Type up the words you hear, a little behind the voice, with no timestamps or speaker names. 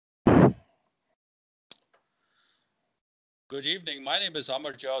Good evening. My name is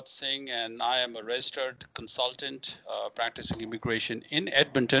Amarjot Singh, and I am a registered consultant practicing immigration in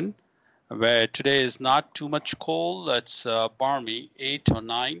Edmonton, where today is not too much cold. It's balmy, 8 or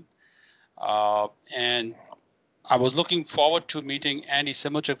 9. And I was looking forward to meeting Andy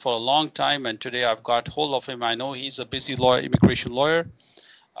Simochek for a long time, and today I've got hold of him. I know he's a busy lawyer, immigration lawyer,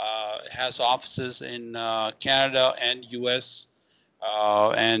 has offices in Canada and U.S.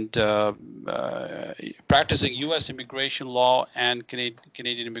 And practicing U.S. immigration law and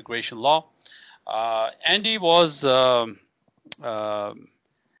Canadian immigration law. Andy was Andy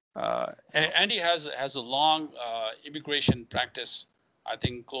has a long immigration practice. I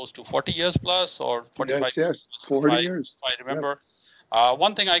think close to 40 years plus or 45 years Yes, plus, 40 years. if I remember.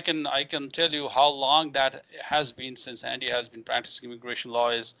 One thing I can tell you how long that has been since Andy has been practicing immigration law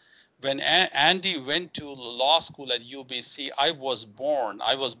is when Andy went to law school at UBC. I was born.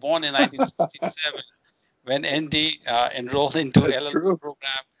 I was born in 1967 when Andy enrolled into That's LLB true.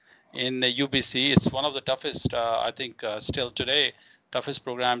 program in UBC. It's one of the toughest, I think, still today, toughest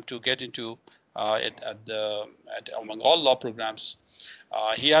program to get into among all law programs.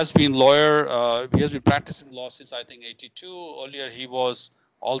 He has been lawyer. He has been practicing law since I think '82. Earlier, he was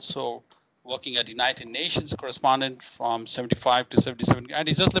also working at United Nations correspondent from '75 to '77. And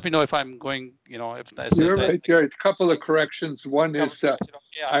he just let me know if I'm going. If I said You're that. right. You're right. A couple of corrections. One is Yeah,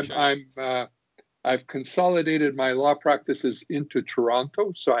 I'm I'm sure. I've consolidated my law practices into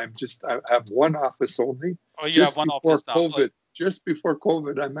Toronto, so I have one office only. Oh, you have one office now. Just before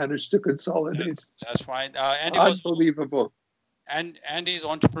COVID, I managed to consolidate. That's fine. Andy was Unbelievable. and Andy's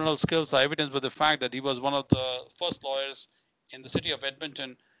entrepreneurial skills are evidenced by the fact that he was one of the first lawyers in the city of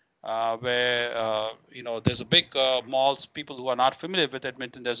Edmonton, where there's a big malls. People who are not familiar with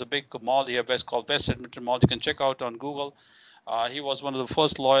Edmonton, there's a big mall here called West Edmonton Mall. You can check out on Google. He was one of the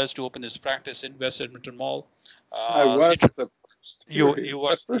first lawyers to open his practice in West Edmonton Mall. I was the first. You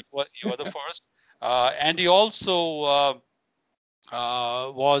were the first. And he also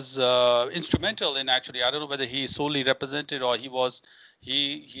was instrumental in actually, I don't know whether he solely represented or he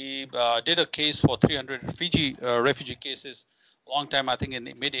did a case for 300 Fiji refugee cases a long time, I think in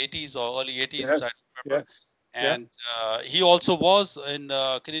the mid 80s or early 80s, Yes, I remember. yes. And he also was in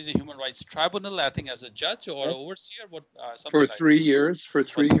Canadian Human Rights Tribunal, I think, as a judge or overseer, something For like 3 years. For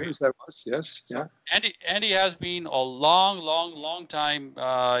 3 For 3 years, I was. Yes, so Andy has been a long time,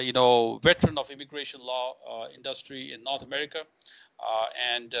 veteran of immigration law industry in North America,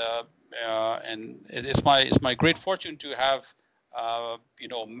 and it's my great fortune to have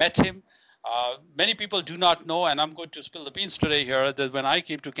met him. Many people do not know, and I'm going to spill the beans today here, that when I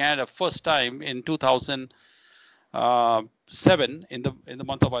came to Canada first time in 2007 in the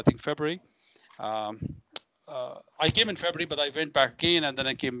month of I think February. I came in February, but I went back again, and then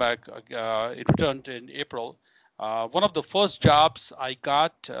I came back. It returned in April. One of the first jobs I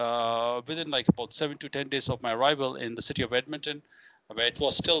got within like about 7 to 10 days of my arrival in the city of Edmonton, where it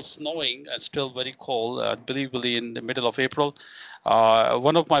was still snowing and still very cold, unbelievably in the middle of April.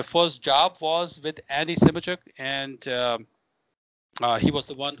 One of my first job was with Andy Simochek, and he was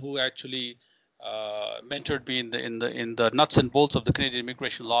the one who actually mentored me in the nuts and bolts of the Canadian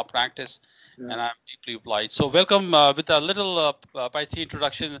immigration law practice, and I'm deeply obliged. So welcome with a little pithy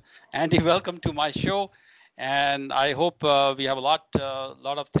introduction, Andy. Welcome to my show, and I hope we have a lot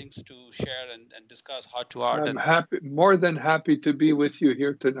of things to share and discuss heart to heart. I'm more than happy to be with you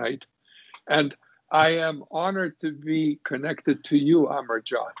here tonight, and I am honored to be connected to you,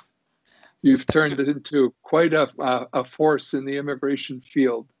 Amarjot. You've turned it into quite a force in the immigration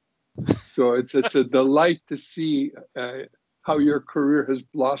field. So it's a delight to see how your career has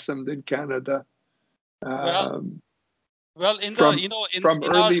blossomed in Canada. From early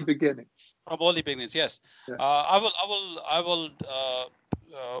beginnings. From early beginnings, yes. Yeah. I will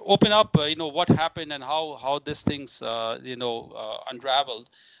open up. What happened and how these things unraveled.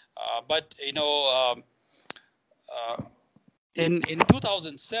 But in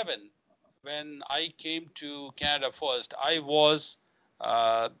 2007, when I came to Canada first, I was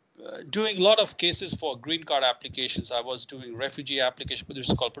doing a lot of cases for green card applications. I was doing refugee application, which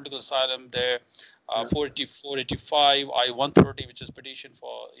is called political asylum there, 485, I-130, which is petition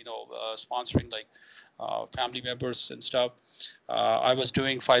for, sponsoring like family members and stuff. I was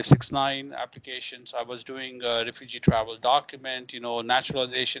doing 569 applications. I was doing refugee travel document,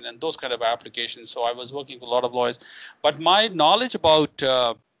 naturalization and those kind of applications. So I was working with a lot of lawyers. But my knowledge about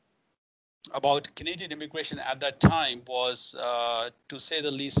Canadian immigration at that time was, to say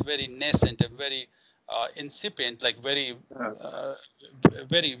the least, very nascent and very incipient, like very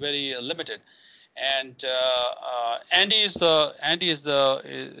limited. And Andy is the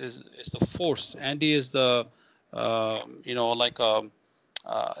force. Andy is the like a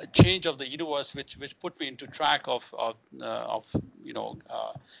change of the universe, which put me into track of on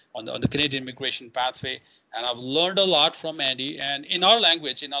the Canadian immigration pathway. And I've learned a lot from Andy. And in our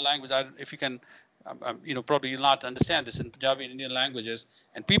language, if you can, probably you'll not understand this in Punjabi and Indian languages.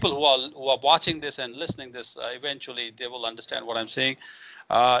 And people who are watching this and listening this, eventually they will understand what I'm saying.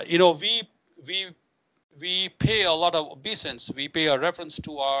 We we pay a lot of obeisance. We pay a reference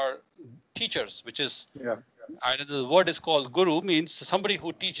to our teachers, which is, Yeah. the word is called guru, means somebody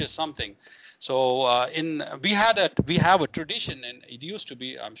who teaches something. So we have a tradition, and it used to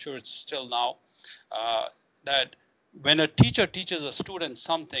be, I'm sure it's still now, that when a teacher teaches a student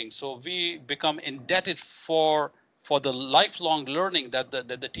something, so we become indebted for the lifelong learning that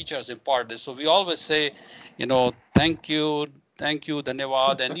the teacher has imparted. So we always say, thank you,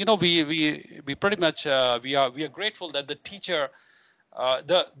 dhanyawad, and we pretty much we are grateful that the teacher,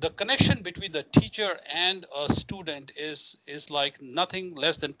 the connection between the teacher and a student is like nothing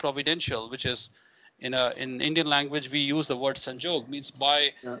less than providential, which is in Indian language we use the word sanjog, means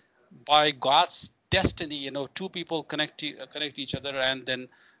Yeah. by God's destiny, two people connect each other, and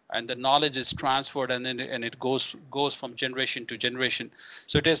the knowledge is transferred, and then and it goes from generation to generation.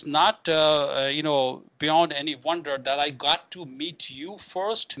 So it is not beyond any wonder that I got to meet you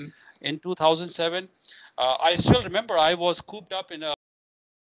first Mm. in 2007. I still remember I was cooped up in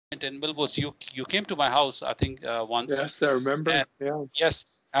Milbos. You came to my house, I think, once. Yes, I remember. And Yeah.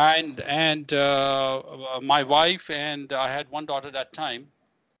 yes, and my wife and I had one daughter at that time,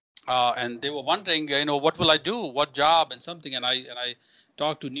 and they were wondering, what will I do, what job, and something. And I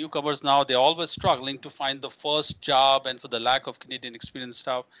talk to newcomers now; they're always struggling to find the first job, and for the lack of Canadian experience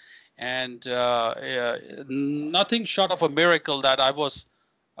stuff. And nothing short of a miracle that I was.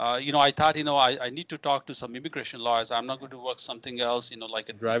 I thought, I need to talk to some immigration lawyers. I'm not going to work something else,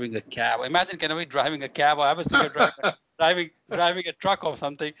 like driving a cab. Imagine, can I be driving a cab? I was thinking of driving a truck or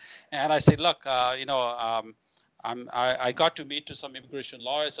something. And I said, look, I got to meet to some immigration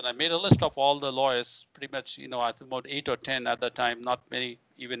lawyers, and I made a list of all the lawyers, pretty much, I think about 8 or 10 at that time, not many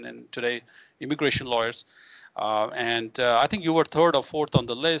even in today, immigration lawyers. And I think you were third or fourth on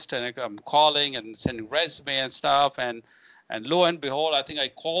the list, and I'm calling and sending resume and stuff. And lo and behold, I think I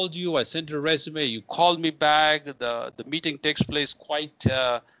called you, I sent you a resume, you called me back. The meeting takes place quite,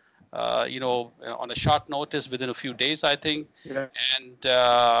 on a short notice within a few days, I think. Yeah. And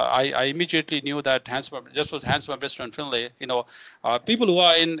I immediately knew that just was Handsome Restaurant Finlay. People who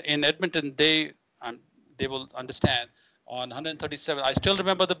are in Edmonton, they will understand. On 137, I still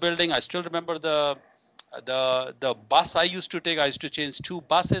remember the building. I still remember the bus I used to take. I used to change two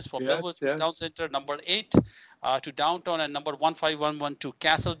buses from Melbourne Yes. to Town Yes. Center, number 8 to downtown, and number 1511 to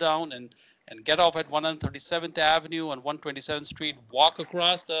Castledown, and get off at 137th Avenue on 127th Street, walk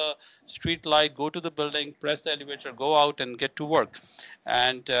across the street light, go to the building, press the elevator, go out, and get to work.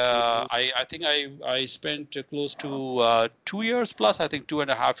 And Yeah. I think I spent close to 2 years plus, I think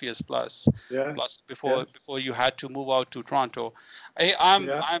 2.5 years Yes. plus Yes. before you had to move out to Toronto.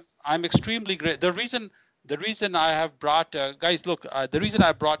 Yeah. I'm extremely great. The reason I have brought guys, look, the reason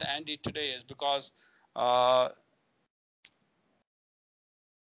I brought Andy today is because uh,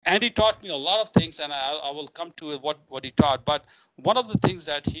 Andy taught me a lot of things, and I will come to what he taught. But one of the things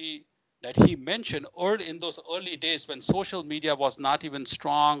that he mentioned early in those early days when social media was not even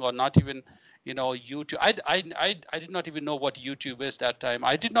strong, or not even YouTube. I did not even know what YouTube is that time.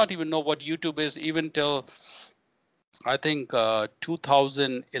 I did not even know what YouTube is even till I think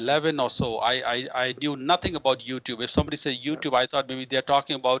 2011 or so. I knew nothing about YouTube. If somebody said YouTube, I thought maybe they're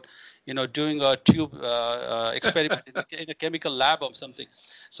talking about doing a tube experiment in a chemical lab or something.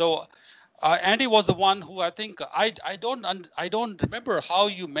 So Andy was the one who, I think, I don't remember how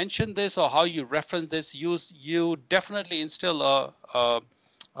you mentioned this or how you referenced this. You definitely instill a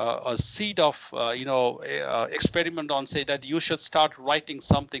seed of experiment on, say, that you should start writing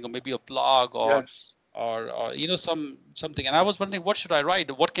something, or maybe a blog, Yes. or something. And I was wondering, what should I write?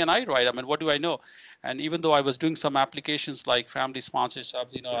 What can I write? I mean, what do I know? And even though I was doing some applications like family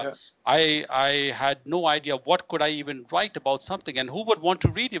sponsorship, Yeah. I had no idea what could I even write about something, and who would want to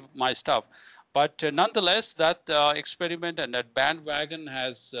read my stuff. But nonetheless, that experiment and that bandwagon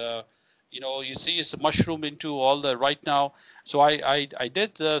has you see, it's a mushroom into all the right now. So I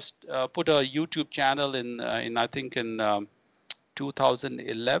did put a YouTube channel in I think in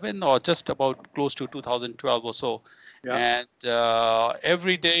 2011, or just about close to 2012 or so. Yeah. And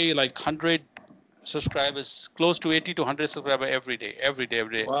every day, like 100 subscribers, close to 80 to 100 subscribers every day.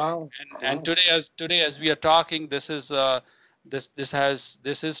 Wow. And Wow. today as we are talking, this is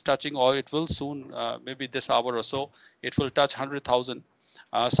touching, or it will soon, maybe this hour or so, it will touch 100,000.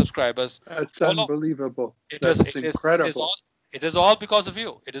 subscribers. That's All of unbelievable. it is That's it is it is incredible. all it is all because of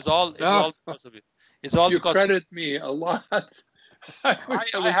you. It is No, all because of you. It's all you because of credit me a lot. I I,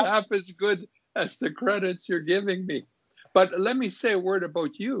 wish I I was have half as good as the credits you're giving me. But let me say a word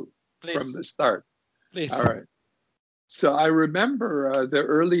about you from please the start. All please. right. So I remember the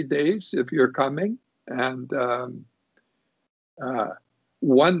early days of your coming, and uh,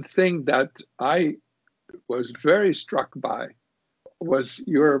 one thing that I was very struck by was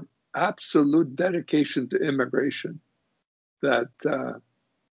your absolute dedication to immigration. That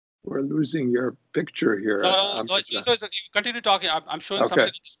we're losing your picture No, here, no, no. Amarjot. You continue talking. I'm showing Okay. something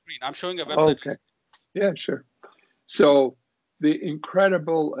on the screen. I'm showing a website on the Okay. Yeah, sure. So the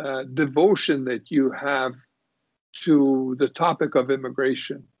incredible devotion that you have to the topic of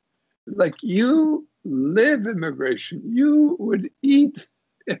immigration, like you live immigration, you would eat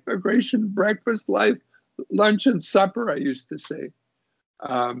immigration breakfast, lunch, and supper. I used to say,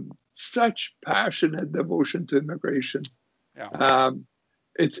 such passionate devotion to immigration. screen. Yeah,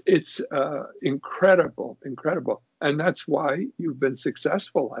 It's incredible, incredible, and that's why you've been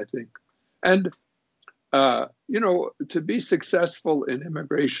successful, I think. And to be successful in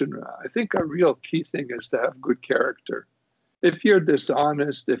immigration, I think a real key thing is to have good character. If you're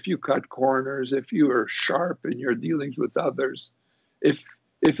dishonest, if you cut corners, if you are sharp in your dealings with others, if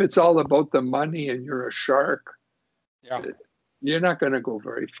it's all about the money and you're a shark, yeah. you're not going to go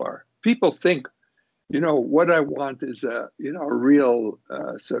very far. People think, what I want is a real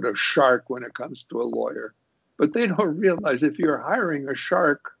sort of shark when it comes to a lawyer, but they don't realize if you're hiring a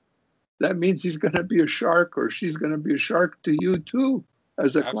shark, that means he's going to be a shark or she's going to be a shark to you too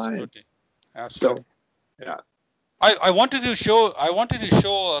as a client. Absolutely, absolutely. So, yeah. I wanted to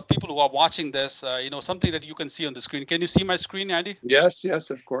show people who are watching this, something that you can see on the screen. Can you see my screen, Andy? Yes,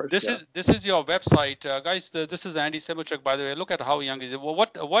 of course. This Yeah. is your website, guys. This is Andy Semichuk, by the way. Look at how young he is. Well,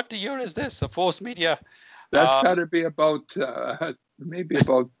 what year is this? Force Media, That's got to be about maybe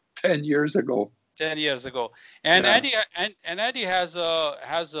about 10 years ago. 10 years ago. And Yeah. Andy has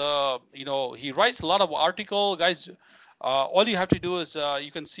he writes a lot of article, guys. All you have to do is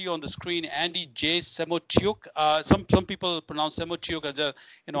you can see on the screen Andy J. Semotiuk. Some people pronounce Semotiuk as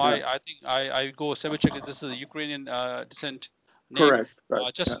Yeah. I think I go Semichuk. This is a Ukrainian descent name. Correct.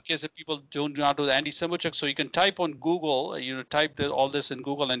 Right. Just Yeah. in case if people don't know how to Andy Semichuk, so you can type on Google, type all this in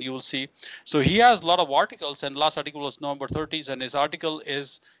Google and you will see. So he has a lot of articles, and last article was November 30th, and his article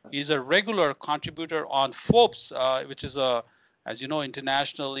he's a regular contributor on Forbes, which is as you know,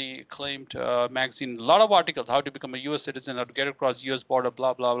 internationally acclaimed magazine. A lot of articles: how to become a U.S. citizen, how to get across U.S. border,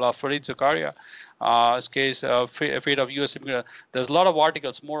 blah blah blah. Fareed Zakaria, his case, fate of U.S. immigrant. There's a lot of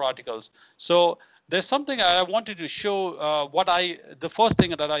articles, more articles. So there's something I wanted to show. The first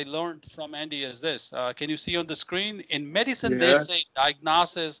thing that I learned from Andy is this. Can you see on the screen? In medicine, they say Yes.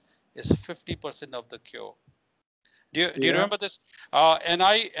 diagnosis is 50% of the cure. Do you Yeah. remember this? And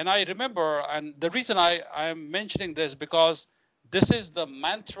I remember, and the reason I am mentioning this because this is the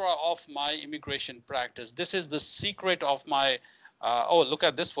mantra of my immigration practice. This is the secret of my. Oh, look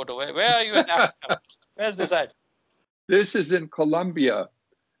at this photo. Where are you in Africa? Where's this at? This is in Colombia.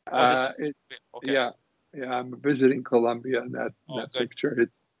 Oh, this is It, okay. yeah. Yeah. I'm visiting Colombia in that Oh, good. picture.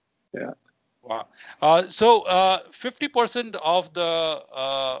 It's, yeah. Wow. So 50% of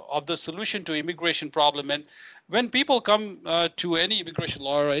the solution to immigration problem, and when people come to any immigration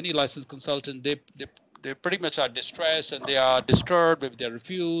lawyer or any licensed consultant, they pretty much are distressed and they are disturbed if they're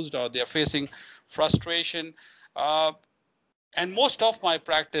refused or they're facing frustration. Uh, and most of my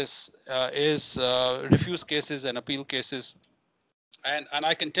practice is refuse cases and appeal cases. And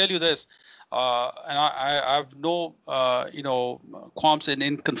I can tell you this, and I have no qualms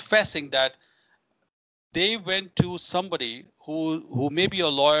in confessing that they went to somebody who may be a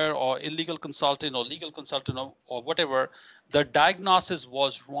lawyer or illegal consultant or legal consultant or whatever. The diagnosis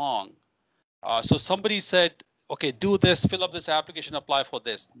was wrong. So somebody said, okay, do this, fill up this application, apply for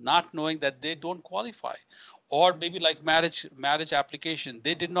this, not knowing that they don't qualify. Or maybe like marriage application,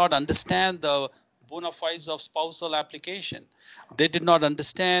 they did not understand the bona fides of spousal application. They did not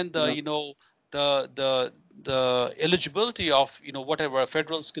understand Yeah. the eligibility of whatever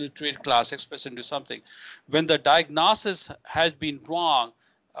federal skilled trade class expressed into something. When the diagnosis has been wrong,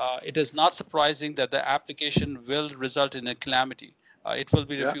 it is not surprising that the application will result in a calamity. It will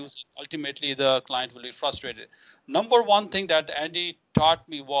be Yeah. refused. Ultimately, the client will be frustrated. Number one thing that Andy taught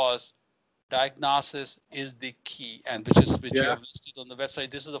me was diagnosis is the key, and which you Yeah. have listed on the website.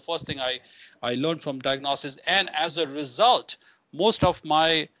 This is the first thing I learned from diagnosis, and as a result, most of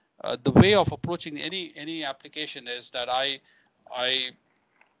my the way of approaching any application is that I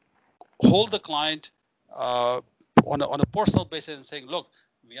hold the client on a personal basis and saying, look,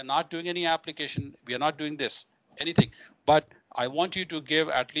 we are not doing any application, we are not doing this, anything, but I want you to give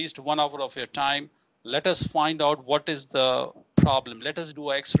at least 1 hour of your time. Let us find out what is the problem. Let us do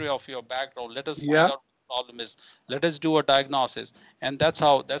an X-ray of your background. Let us find Yeah. out what the problem is. Let us do a diagnosis, and that's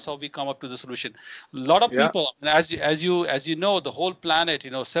how we come up to the solution. A lot of Yeah. people, and as you know, the whole planet,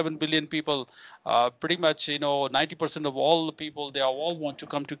 7 billion people, pretty much 90% of all the people, they all want to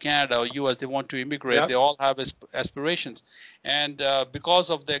come to Canada or US. They want to immigrate. Yeah. They all have aspirations, and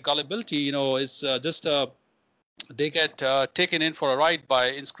because of their gullibility, it's just they get taken in for a ride by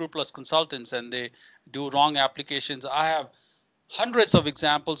unscrupulous consultants, and they do wrong applications. I have hundreds of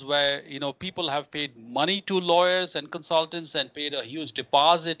examples where people have paid money to lawyers and consultants and paid a huge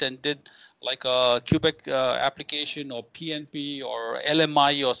deposit and did like a Quebec application or PNP or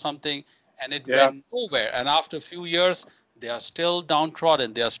LMI or something, and it Yeah. went nowhere. And after a few years, they are still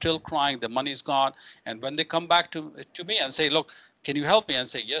downtrodden. They are still crying. The money's gone. And when they come back to me and say, "Look, can you help me?" and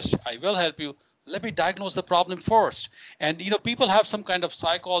say, "Yes, I will help you. Let me diagnose the problem first." And people have some kind of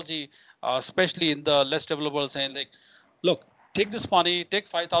psychology, especially in the less developed world, saying like, "Look, take this money, take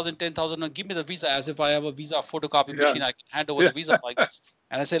 5,000, 10,000, and give me the visa as if I have a visa photocopy Yeah. machine. I can hand over Yeah. the visa like this."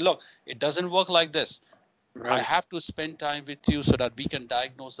 And I say, look, it doesn't work like this. I Right. have to spend time with you so that we can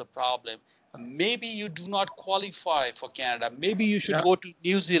diagnose the problem. Maybe you do not qualify for Canada. Maybe you should Yeah. go to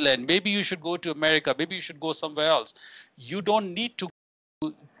New Zealand. Maybe you should go to America. Maybe you should go somewhere else. You don't need to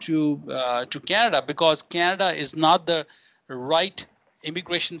to Canada because Canada is not the right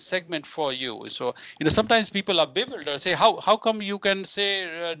immigration segment for you. So sometimes people are bewildered. Say, how come you can say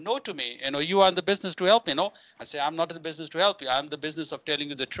no to me? You are in the business to help me. No, I say I'm not in the business to help you. I'm in the business of telling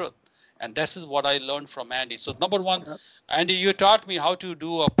you the truth. And this is what I learned from Andy. So number one, Yeah. Andy, you taught me how to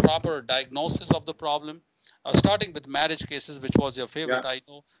do a proper diagnosis of the problem, starting with marriage cases, which was your Yeah. favorite. I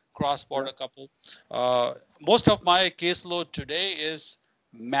know Yeah. cross-border couple. Most of my caseload today is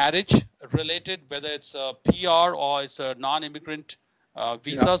marriage related, whether it's a PR or it's a non-immigrant Yeah.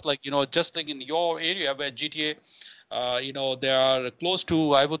 visas, like just like in your area where GTA, there are close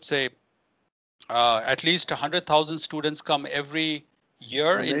to, I would say, at least 100,000 students come every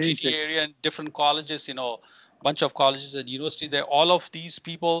year in Amazing. GTA area and different colleges, bunch of colleges and universities there. All of these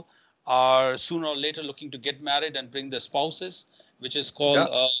people are sooner or later looking to get married and bring their spouses, which is called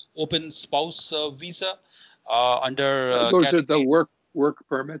Yeah. open spouse visa under Those are the category. work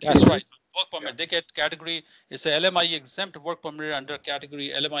permit That's right. visas. Work Yeah. permit. They get category. It's a LMIE exempt work permit under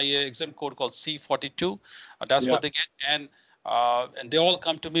category LMIE exempt code called C42. That's Yeah. what they get, and they all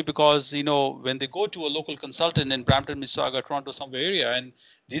come to me because when they go to a local consultant in Brampton, Mississauga, Toronto, somewhere area, and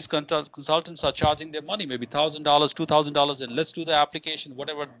these consultants are charging their money, maybe $1,000, $2,000, and let's do the application,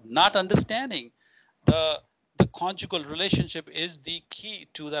 whatever. Not understanding the the conjugal relationship is the key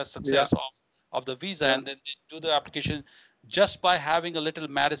to the Yeah. success of the visa, Yeah. and then they do the application just by having a little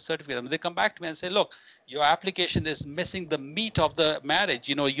marriage certificate. I mean, they come back to me and say, look, your application is missing the meat of the marriage.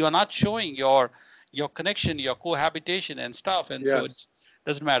 You are not showing your connection, your cohabitation and stuff. And so it Yes.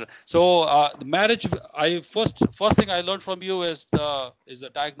 doesn't matter. So the marriage, first thing I learned from you is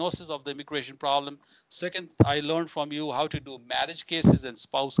the diagnosis of the immigration problem. Second, I learned from you how to do marriage cases and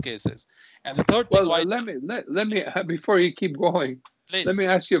spouse cases. And the third thing Well, I let me please, before you keep going, let me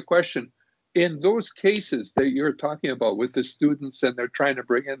please. ask you a question. In those cases that you're talking about with the students and they're trying to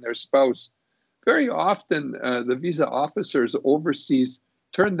bring in their spouse, very often the visa officers overseas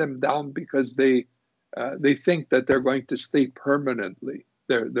turn them down because they think that they're going to stay permanently.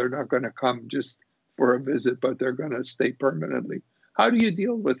 They're not going to come just for a visit, but they're going to stay permanently. How do you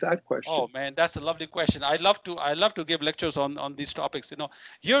deal with that question? Oh man, that's a lovely question. I love to give lectures on these topics.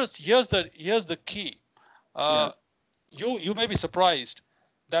 Here's the key. Yeah. Uh, you may be surprised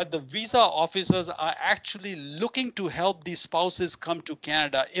that the visa officers are actually looking to help these spouses come to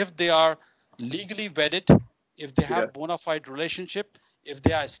Canada if they are legally wedded, if they Yeah. have bona fide relationship, if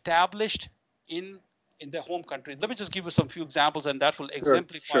they are established in in their home country. Let me just give you some few examples, and that will Sure.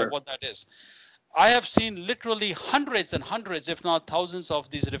 exemplify Sure. what that is. I have seen literally hundreds and hundreds, if not thousands, of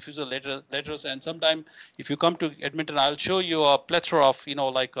these refusal letters. And sometime, if you come to Edmonton, I'll show you a plethora of,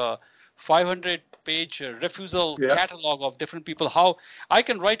 like a 500-page refusal Yeah. catalog of different people. How I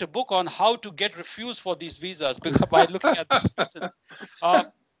can write a book on how to get refused for these visas because by looking at these reasons. Uh,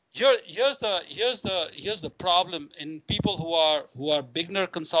 here's the problem in people who are beginner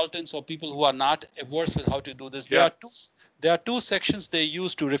consultants or people who are not averse with how to do this. There Yeah. are two sections they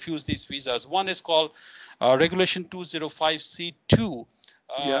use to refuse these visas. One is called Regulation 205C2,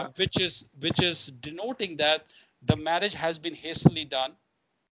 Yeah. which is denoting that the marriage has been hastily done.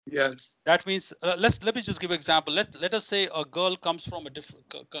 Yes. That means let me just give an example. Let us say a girl comes from a different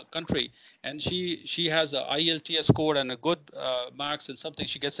country, and she has a IELTS score and a good marks and something.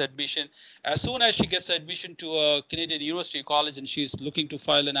 She gets admission. As soon as she gets admission to a Canadian university college, and she's looking to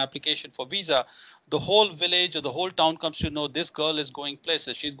file an application for visa, the whole village or the whole town comes to know this girl is going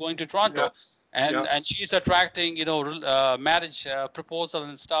places. She's going to Yeah. Toronto, Yeah. and she's attracting marriage proposal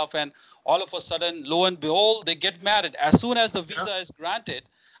and stuff. And all of a sudden, lo and behold, they get married as soon as the Yeah. visa is granted.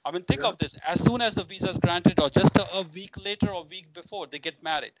 I mean, think Yeah. of this. As soon as the visa is granted, or just a week later or a week before, they get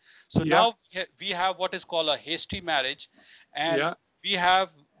married. So Yeah. now we have what is called a hasty marriage, and Yeah. we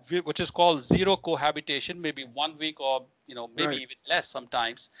have which is called zero cohabitation, maybe 1 week or maybe Right. even less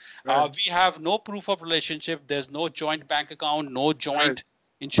sometimes. Right. We have no proof of relationship. There's no joint bank account, no Right. joint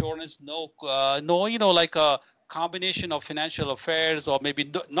insurance, no like a combination of financial affairs, or maybe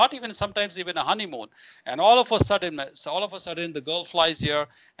not even sometimes even a honeymoon. And all of a sudden the girl flies here,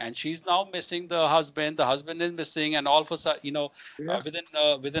 and she's now missing the husband is missing, and all of a sudden Yeah.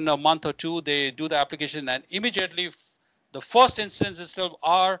 within a month or two they do the application, and immediately the first instance is still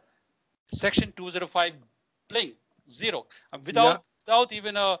our section 205 blink zero. Yeah. Without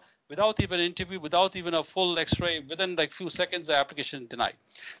even a interview, without even a full x-ray, within like few seconds the application denied.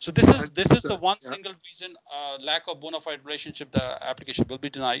 So this is the Understood. one Yeah. single reason, lack of bona fide relationship, the application will be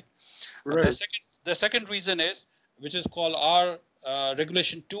denied. Right. The second reason is, which is called our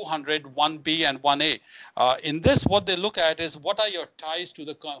regulation 200 1B and 1A. In this, what they look at is what are your ties to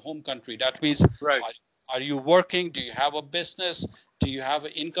the home country. That means, Right. are you working? Do you have a business? Do you have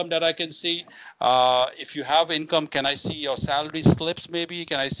an income that I can see? If you have income, can I see your salary slips maybe?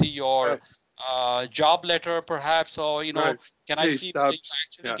 Can I see your Right. job letter perhaps? Or, Right. can I Pay see whether you're stubs.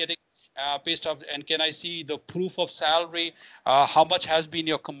 actually Yeah. getting pay stub? And can I see the proof of salary? How much has been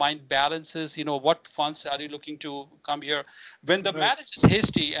your combined balances? What funds are you looking to come here? When the Right. marriage is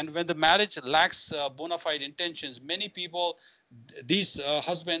hasty and when the marriage lacks bona fide intentions, many people, these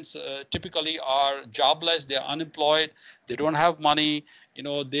husbands typically are jobless, they're unemployed, they don't have money.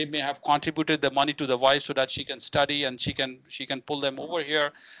 They may have contributed the money to the wife so that she can study and she can pull them over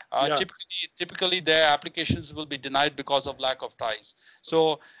here. Yeah. Typically their applications will be denied because of lack of ties.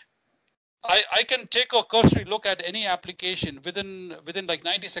 So I can take a cursory look at any application within like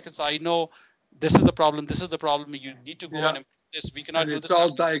 90 seconds. I know this is the problem, this is the problem, you need to go Yeah. and improve this, we And cannot do it's this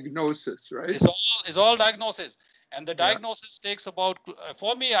all application. diagnosis, right? It's all diagnosis, and the Yeah. diagnosis takes about,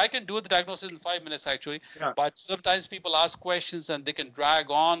 for me, I can do the diagnosis in 5 minutes actually, Yeah. but sometimes people ask questions and they can drag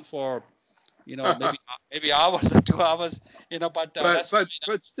on for maybe hours or 2 hours, but but that's but fine.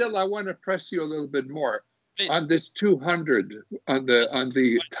 but still, I want to press you a little bit more Please. on this 200 on Yes.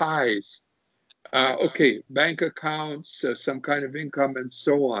 the ties. Okay, bank accounts, some kind of income, and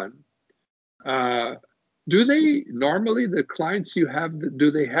so on. Uh, do they normally, the clients you have,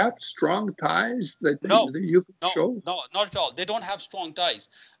 do they have strong ties No, that you can no, show? no, not at all. They don't have strong ties.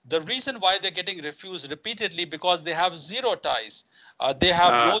 The reason why they're getting refused repeatedly, because they have zero ties. They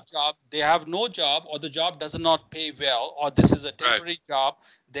have no Uh, job. They have no job, or the job does not pay well, or this is a right. temporary job.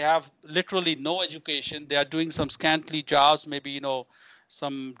 They have literally no education. They are doing some scantily jobs, maybe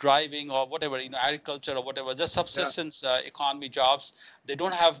some driving or whatever, agriculture or whatever, just Yeah. subsistence economy jobs. They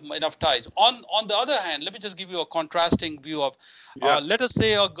don't have enough ties. On the other hand, let me just give you a contrasting view of, Yeah. let us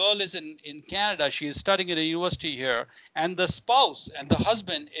say a girl is in Canada, she is studying in a university here, and the spouse and the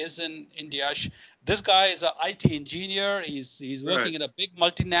husband is in India. This guy is an IT engineer. He's Right. working in a big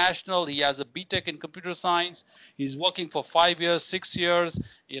multinational. He has a BTech in computer science. He's working for 5 years, 6 years.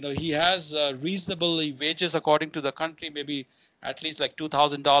 He has reasonable wages according to the country, maybe at least like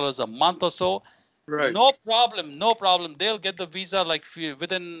 $2,000 a month or so. Right. No problem, no problem. They'll get the visa like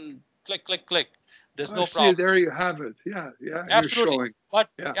within click, click, click. There's I no see. problem. There you have it. Yeah. Yeah. You're Absolutely. showing. But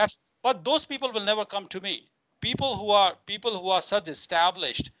Yeah. yes, but those people will never come to me. People who are such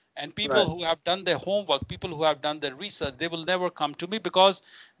established, and people Right. who have done their homework, people who have done their research, they will never come to me because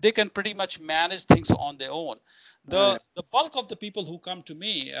they can pretty much manage things on their own. I The bulk of the people who come to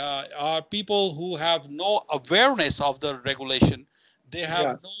me are people who have no awareness of the regulation. They have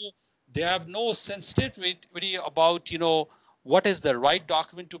Yeah. no they have no sensitivity about what is the right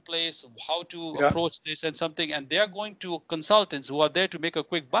document to place, how to Yeah. approach this and something, and they are going to consultants who are there to make a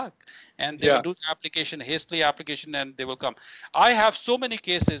quick buck, and they will Yeah. do the application, hastily application, and they will come. I have so many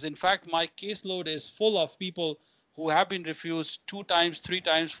cases. In fact, my caseload is full of people who have been refused 2 times, 3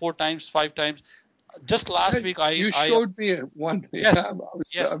 times, 4 times, 5 times. Just last Yeah. week, You I showed me one. Yeah. yes, I was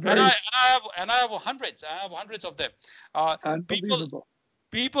yes, and very I have hundreds. I have hundreds of them. People unbelievable.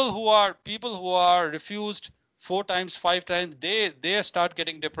 people who are refused 4 times, 5 times, they start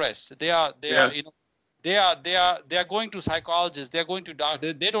getting depressed. They are Yes. they are going to psychologists, they're going to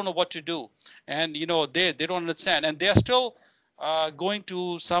doctors, they don't know what to do, and they don't understand, and they're still going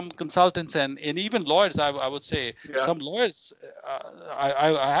to some consultants and even lawyers. I would say Yeah. some lawyers.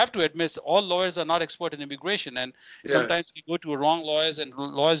 I have to admit, all lawyers are not expert in immigration, and sometimes Yes. you go to wrong lawyers, and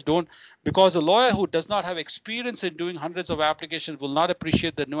lawyers don't, because a lawyer who does not have experience in doing hundreds of applications will not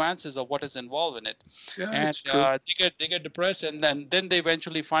appreciate the nuances of what is involved in it, Yeah, and it's true. they get depressed, and then they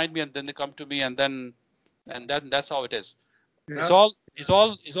eventually find me, and then they come to me, and then that's how it is. It's Yeah. all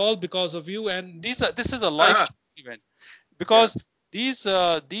is all because of you, and this is a life event, Yeah. because these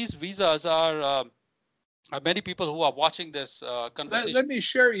visas are many people who are watching this Let conversation. me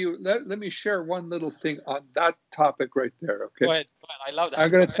share you. Let me share one little thing on that topic right there. Go Okay. ahead, go ahead. I love I'm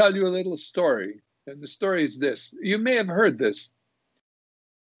that. Go going to ahead. tell you a little story. And the story is this. You may have heard this.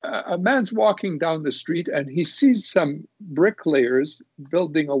 A man's walking down the street and he sees some bricklayers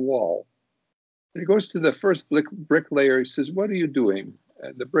building a wall. And he goes to the first bricklayer. He says, "What are you doing?"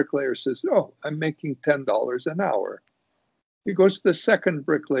 And the bricklayer says, "Oh, I'm making $10 an hour." He goes to the second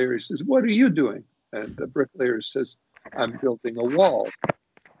bricklayer. He says, "What are you doing?" And the bricklayer says, "I'm building a wall."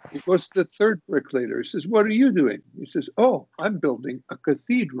 He goes to the third bricklayer. He says, "What are you doing?" He says, "Oh, I'm building a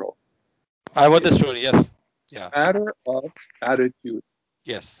cathedral." I want the It's story. Yes. a Yeah. matter of attitude.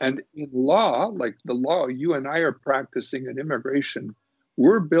 Yes. And in law, like the law you and I are practicing in immigration,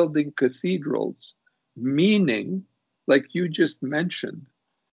 we're building cathedrals, meaning, like you just mentioned,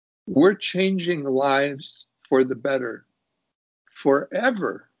 we're changing lives for the better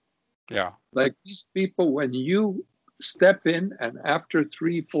forever. Yeah. Like these people, when you step in and after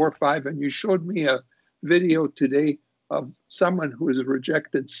 3, 4, 5, and you showed me a video today of someone who was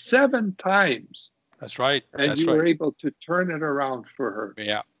rejected 7 times, That's right. and That's you were right. able to turn it around for her.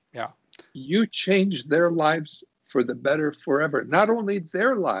 Yeah. Yeah. You changed their lives for the better forever. Not only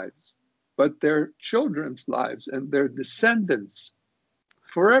their lives, but their children's lives and their descendants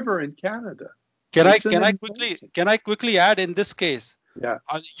forever in Canada. Can I It's can an I quickly amazing. can I quickly add in this case? Yeah,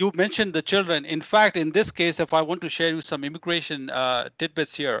 You mentioned the children. In fact, in this case, if I want to share you some immigration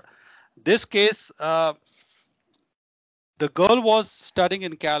tidbits here, this case, the girl was studying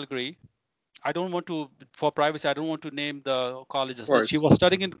in Calgary. I don't want to, for privacy, I don't want to name the of colleges. She course. was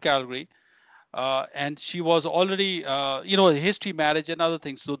studying in Calgary, and she was already, history, marriage, and other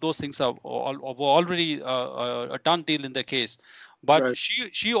things. So those things were already a done deal in the case. But Right.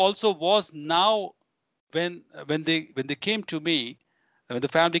 she also was now, when they came to me, when the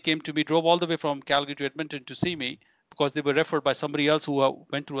family came to me, drove all the way from Calgary to Edmonton to see me because they were referred by somebody else who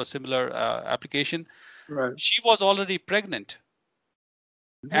went through a similar application. Right. She was already pregnant,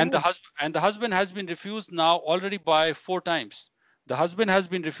 and the No. husband has been refused now already by 4 times. The husband has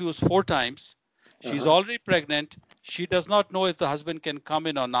been refused 4 times. She's Uh-huh. already pregnant. She does not know if the husband can come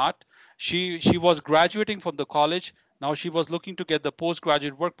in or not. She was graduating from the college. Now she was looking to get the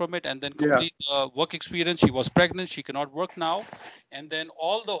postgraduate work permit and then Yeah. complete the work experience. She was pregnant. She cannot work now, and then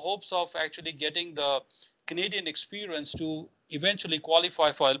all the hopes of actually getting the Canadian experience to eventually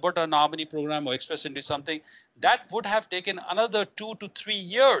qualify for Alberta nominee program or express into something, that would have taken another 2 to 3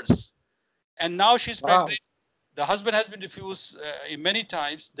 years. And now she's Wow. pregnant. The husband has been refused many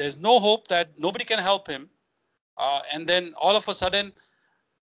times. There's no hope that nobody can help him. And then all of a sudden,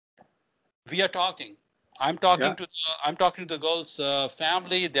 we are talking. Yeah. I'm talking to the girl's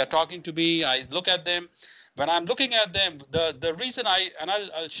family. They're talking to me. I look at them. When I'm looking at them, the reason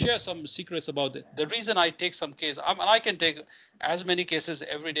I'll share some secrets about it. The reason I take some case, I can take as many cases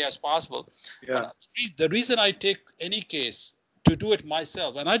every day as possible. But Yeah. the reason I take any case to do it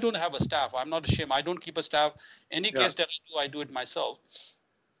myself, and I don't have a staff. I'm not ashamed. I don't keep a staff. Any Yeah. case that I do it myself.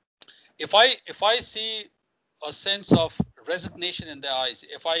 If I see a sense of resignation in their eyes,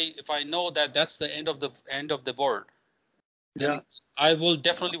 if I know that that's the end of the world, Yeah. then I will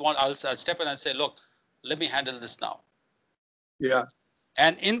definitely I'll step in and say, look, let me handle this now. Yeah.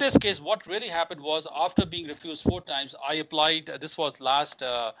 And in this case, what really happened was, after being refused 4 times, I applied. This was last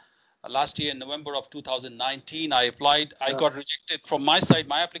year in November of 2019. I applied. I Yeah. got rejected from my side.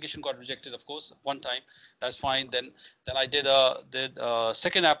 My application got rejected, of course, one time. That's fine. Then I did a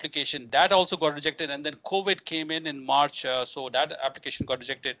second application. That also got rejected. And then COVID came in March, so that application got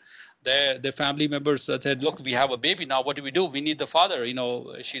rejected. The family members said, "Look, we have a baby now. What do we do? We need the father.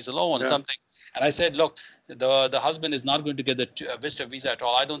 She's alone, Yeah. something." And I said, "Look, the husband is not going to get the visitor visa at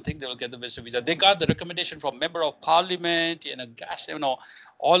all. I don't think they will get the visitor visa. They got the recommendation from member of parliament, gosh,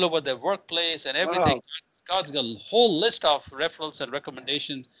 all over their workplace and everything. Wow. God's got a whole list of referrals and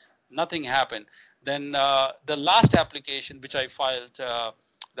recommendations. Nothing happened. Then the last application which I filed,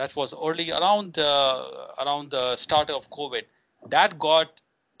 that was early around the start of COVID, that got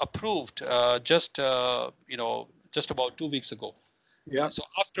approved just about 2 weeks ago. Yeah. So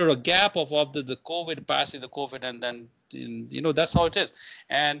after a gap of the COVID, passing the COVID, and then that's how it is.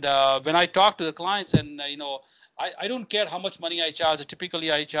 And when I talk to the clients, and I don't care how much money I charge.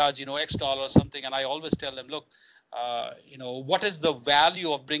 Typically, I charge X dollar or something, and I always tell them, look, what is the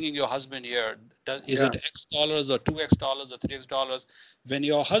value of bringing your husband here? Is it X dollars or 2X dollars or 3X dollars? When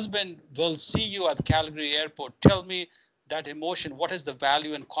your husband will see you at the Calgary airport, tell me that emotion. What is the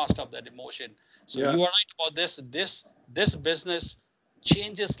value and cost of that emotion? So you are right about this. This business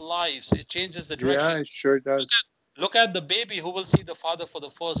changes lives. It changes the direction. Yeah, it sure does. Look at the baby who will see the father for the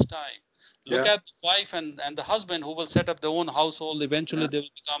first time. Look Yeah. at the wife and the husband who will set up their own household. Eventually, Yeah. they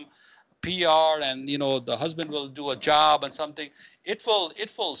will become PR, and the husband will do a job and something. It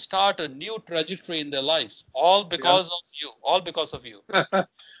will start a new trajectory in their lives, all Yeah. because of you. All because of you.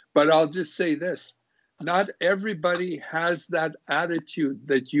 But I'll just say this, not everybody has that attitude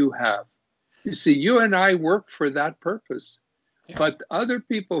that you have. You see, you and I work for that purpose, Yeah. but other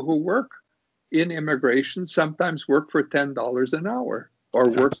people who work in immigration sometimes work for $10 an hour or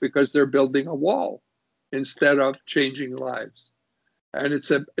work because they're building a wall instead of changing lives. And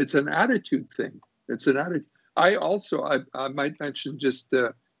it's an attitude thing. It's an attitude. I might mention just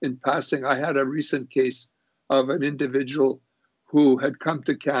in passing, I had a recent case of an individual who had come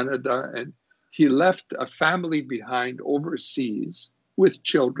to Canada, and he left a family behind overseas with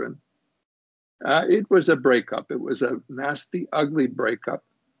children. It was a breakup. It was a nasty, ugly breakup.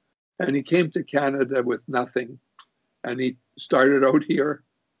 And he came to Canada with nothing. And he started out here.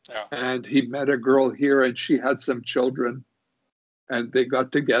 Yeah. And he met a girl here, and she had some children. And they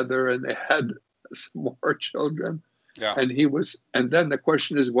got together and they had some more children. Yeah. And then the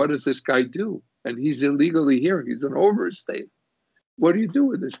question is, what does this guy do? And he's illegally here. He's an overstay. What do you do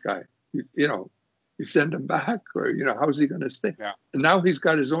with this guy? You send him back, or how's he going to stay? Yeah. And now he's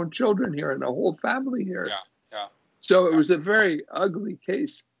got his own children here and a whole family here. Yeah. Yeah. So it was a very ugly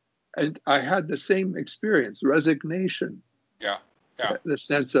case. And I had the same experience, resignation. Yeah. Yeah. The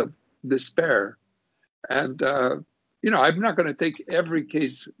sense of despair. And I'm not going to take every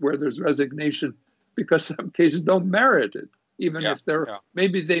case where there's resignation, because some cases don't merit it, even if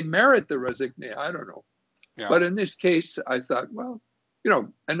maybe they merit the resignation. I don't know. Yeah. But in this case, I thought, well,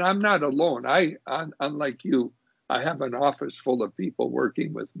 and I'm not alone. Unlike you, I have an office full of people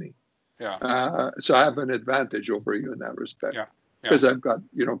working with me. Yeah. So I have an advantage over you in that respect. Yeah. Because I've got,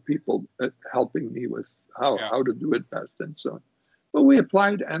 people helping me with how to do it best and so on. But we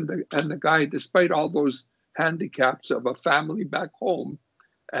applied, and the guy, despite all those handicaps of a family back home,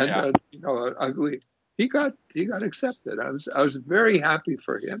 and ugly, he got accepted. I was very happy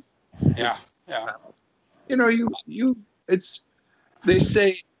for him. Yeah, yeah. They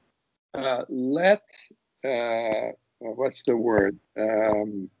say, let what's the word?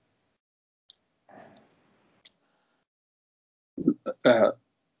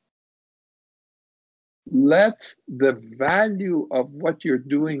 Let the value of what you're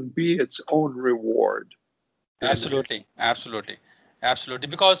doing be its own reward. Absolutely.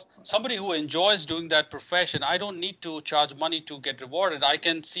 Because somebody who enjoys doing that profession, I don't need to charge money to get rewarded. I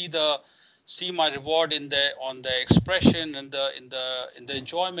can see my reward on the expression and in the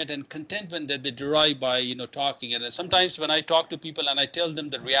enjoyment and contentment that they derive by talking. And sometimes when I talk to people and I tell them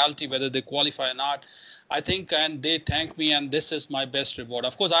the reality, whether they qualify or not, I think, and they thank me, and this is my best reward.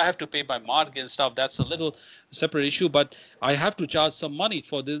 Of course, I have to pay my mortgage and stuff. That's a little separate issue, but I have to charge some money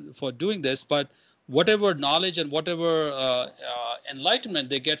for doing this. But whatever knowledge and whatever enlightenment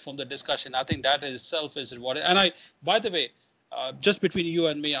they get from the discussion, I think that itself is rewarded. And by the way, just between you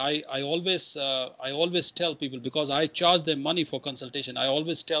and me, I always tell people, because I charge them money for consultation. I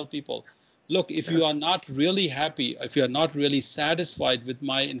always tell people, look, if you are not really happy, if you are not really satisfied with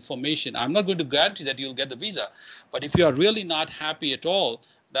my information, I'm not going to guarantee that you'll get the visa. But if you are really not happy at all,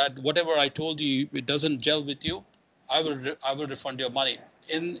 that whatever I told you, it doesn't gel with you, I will refund your money.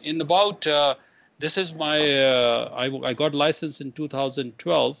 In about this is my I got licensed in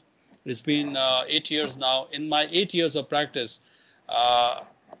 2012. It's been 8 years now. In my 8 years of practice, I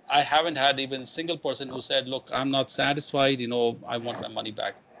haven't had even a single person who said, look, I'm not satisfied, I want my money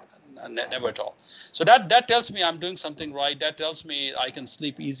back. Never at all. So that tells me I'm doing something right. That tells me I can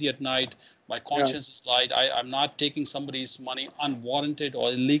sleep easy at night. My conscience is light. I'm not taking somebody's money unwarranted or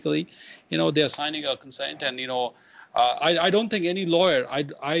illegally. They're signing a consent, and I don't think any lawyer,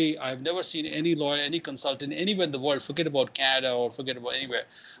 I've never seen any lawyer, any consultant anywhere in the world, forget about Canada or forget about anywhere,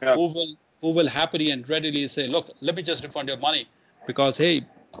 who will happily and readily say, look, let me just refund your money, because hey,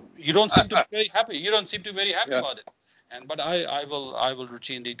 you don't seem to be very happy. You don't seem to be very happy about it. And but I will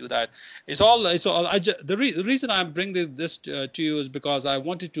routinely do that. It's all the reason I'm bringing this to you is because I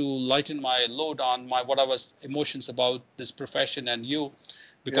wanted to lighten my load on my what I was emotions about this profession and you, Yeah.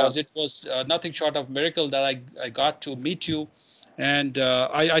 because it was nothing short of miracle that I got to meet you. And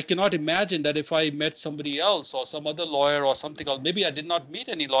I cannot imagine that if I met somebody else or some other lawyer or something else, maybe I did not meet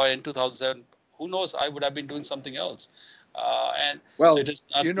any lawyer in 2007. Who knows? I would have been doing something else. And so it Well, is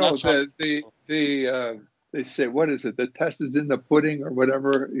you not know, short. they say, what is it? The test is in the pudding or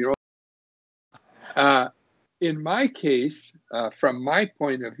whatever. Uh, in my case, from my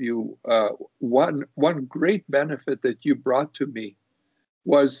point of view, one great benefit that you brought to me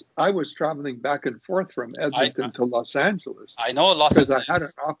was I was traveling back and forth from I Edmonton to Los Angeles I know Los because I had an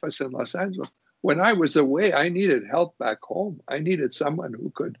Angeles. office in Los Angeles. When I was away, I needed help back home. I needed someone who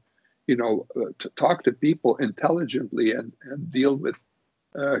could, to talk to people intelligently and deal with.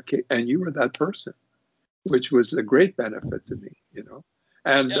 And you were that person, which was a great benefit to me.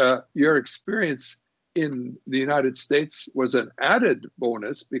 And Yeah, your experience in the United States was an added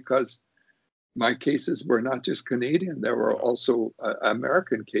bonus because my cases were not just Canadian, there were also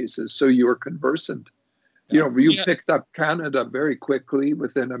American cases. So you were conversant. yeah, You yeah, picked up Canada very quickly.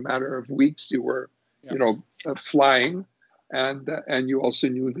 Within a matter of weeks, you were, yeah. flying, and you also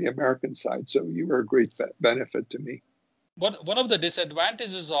knew the American side. So you were a great benefit to me. One of the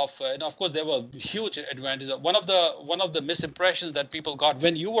disadvantages of of course there were huge advantages. One of the misimpressions that people got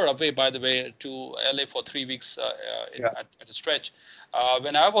when you were away, by the way, to LA for 3 weeks Yeah, at a stretch,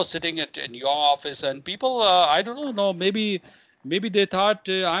 when I was sitting in your office, and people, I don't know, maybe they thought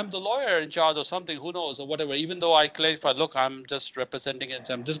I'm the lawyer in charge or something, who knows, or whatever, even though I clarified, look, I'm just representing it,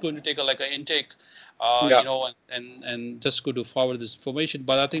 I'm just going to take like an intake, yeah, and just going to forward this information.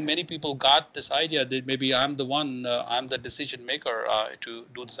 But I think many people got this idea that maybe I'm the one, I'm the decision maker to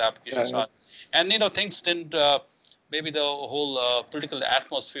do this application. yeah. So, and things didn't. Maybe the whole political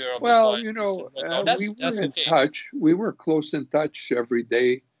atmosphere of the Well, employee things didn't work out. we were That's in okay. touch. We were close in touch every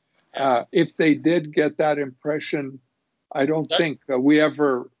day. Yes. If they did get that impression, I don't That think we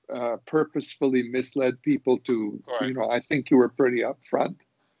ever purposefully misled people to, correct. I think you were pretty upfront.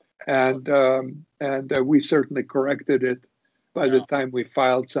 And we certainly corrected it by the Yeah. time we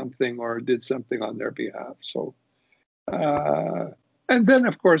filed something or did something on their behalf. So, Yeah. uh, and then,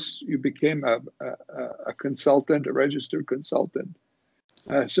 of course, you became a consultant, a registered consultant.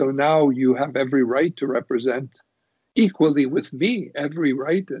 So now you have every right to represent equally with me, every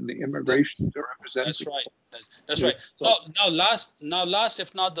right in the immigration to represent That's right. people. That's You know, right. So so now last,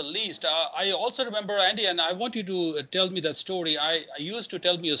 if not the least, I also remember, Andy, and I want you to tell me that story. I used to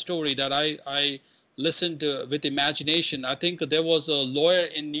tell me a story that I listened with imagination. I think there was a lawyer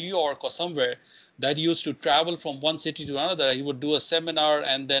in New York or somewhere that used to travel from one city to another. He would do a seminar,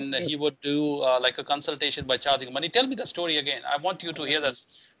 and then he would do like a consultation by charging money. Tell me the story again. I want you to hear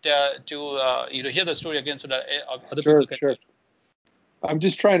this, to hear the story again, so that other people sure, can hear sure. it. I'm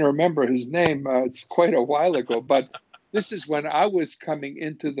just trying to remember his name. It's quite a while ago, but this is when I was coming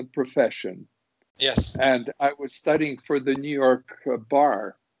into the profession Yes. and I was studying for the New York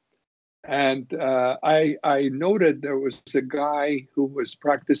bar. And I noted there was a guy who was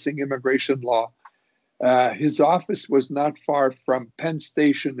practicing immigration law. His office was not far from Penn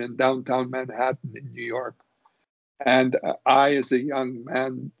Station in downtown Manhattan in New York. And I, as a young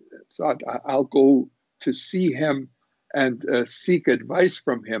man, thought I'll go to see him and seek advice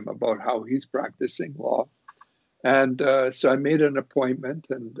from him about how he's practicing law. And so I made an appointment,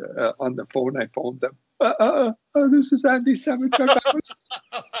 and on the phone, I phoned them. This is Andy Semichuk.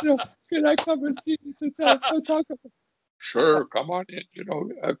 Can I come and see you to talk about? Sure, come on in.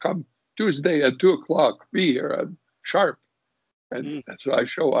 Come Tuesday at 2 o'clock. Be here at sharp. And Mm. so I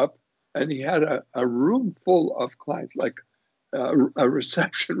show up, and he had a room full of clients, like a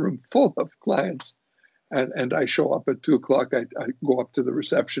reception room full of clients. And I show up at 2 o'clock. I go up to the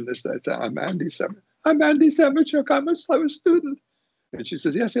receptionist. I say, I'm Andy Semichuk. I'm Andy Semichuk. I'm a student. And she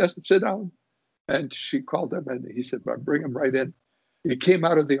says, yes, yes, sit down. And she called him, and he said, well, bring him right in. He came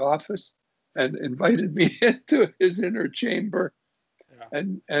out of the office and invited me into his inner chamber. Yeah.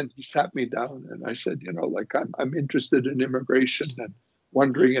 And he sat me down, and I said, like I'm interested in immigration and Mhm.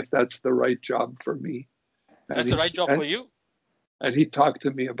 wondering if that's the right job for me. And That's the right job for you. and he talked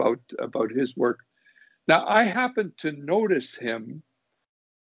to me about his work. Now I happened to notice him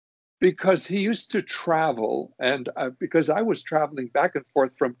because he used to travel, and because I was traveling back and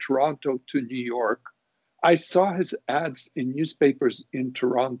forth from Toronto to New York, I saw his ads in newspapers in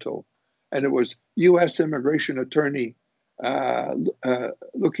Toronto, and it was U.S. immigration attorney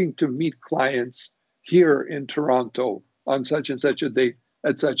looking to meet clients here in Toronto on such and such a date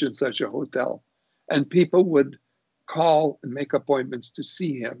at such and such a hotel. And people would call and make appointments to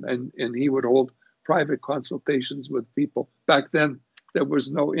see him, and he would hold private consultations with people. Back then, there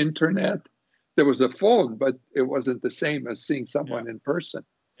was no internet. There was a phone, but it wasn't the same as seeing Yeah. someone in person.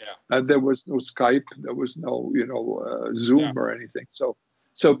 Yeah. There was no Skype. There was no, Yeah. Zoom or anything.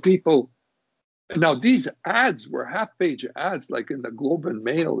 So people. Now these ads were half-page ads, like in the Globe and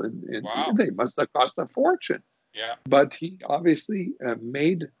Mail, and Wow. they must have cost a fortune. Yeah. But he obviously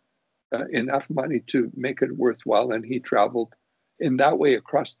made enough money to make it worthwhile, and he traveled in that way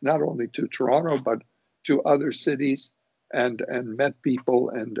across not only to Toronto Yeah. but to other cities, and met people,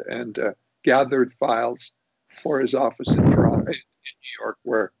 and gathered files for his office in Toronto, in New York,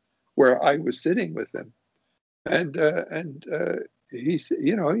 where I was sitting with him, and he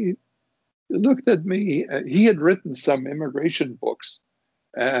looked at me. He had written some immigration books,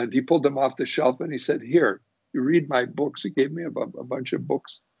 and he pulled them off the shelf and he said, "Here, you read my books." He gave me a bunch of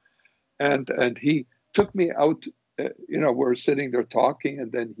books, and he took me out. We're sitting there talking,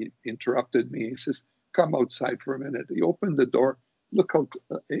 and then he interrupted me. He says, "Come outside for a minute." He opened the door, look out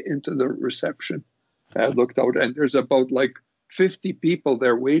into the reception. I looked out, and there's about like 50 people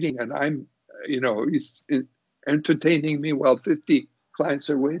there waiting, and he's entertaining me while 50 clients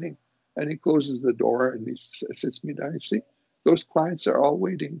are waiting. And he closes the door and he sits me down. You see, those clients are all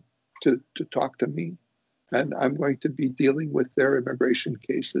waiting to talk to me, and I'm going to be dealing with their immigration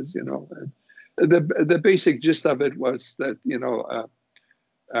cases. And the basic gist of it was that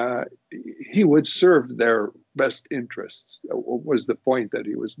he would serve their best interests. Was the point that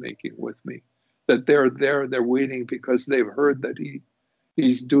he was making with me? That they're waiting because they've heard that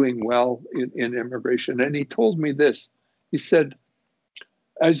he's doing well in immigration. And he told me this. He said,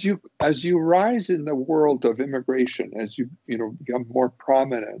 as you rise in the world of immigration, as you become more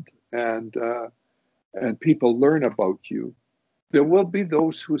prominent, and people learn about you, there will be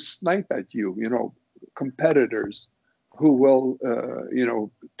those who snipe at you, competitors who will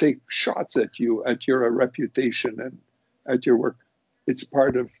take shots at you, at your reputation, and at your work. It's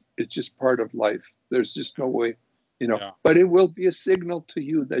just part of life. There's just no way, Yeah. but it will be a signal to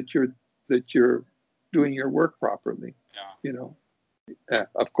you that you're doing your work properly. Yeah.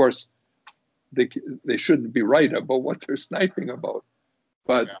 Of course, they shouldn't be right about what they're sniping about,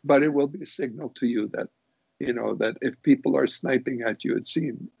 but Yeah. but it will be a signal to you that that if people are sniping at you, it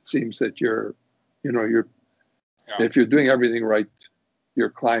seems that you're Yeah. if you're doing everything right,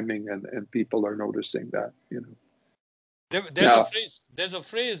 you're climbing, and people are noticing that. There's a Now, phrase. There's a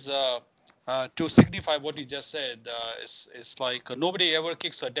phrase to signify what you just said. It's like nobody ever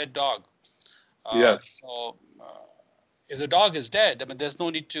kicks a dead dog. yes, So if the dog is dead, I mean, there's no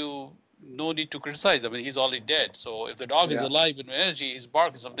need to criticize. I mean, he's already dead. So if the dog is yeah, alive in energy, he's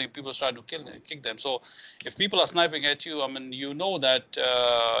barking something, people start to kick them. So if people are sniping at you, I mean, you know that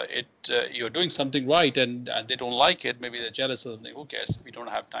you're doing something right, and they don't like it. Maybe they're jealous or something. Who cares? We don't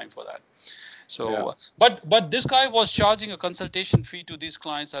have time for that. yeah, So, but this guy was charging a consultation fee to these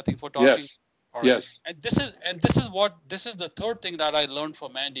clients, I think, for talking. yes, All right, yes, and this is the third thing that I learned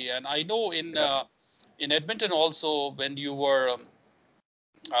from Andy, and I know yeah, in Edmonton also when you were.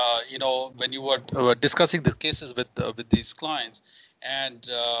 When you were discussing the cases with these clients, and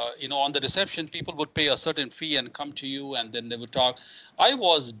on the reception, people would pay a certain fee and come to you, and then they would talk. I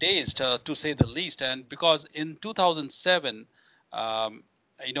was dazed, to say the least, and because in 2007, um,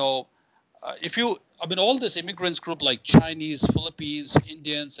 you know, I mean, all this immigrants group like Chinese, Philippines,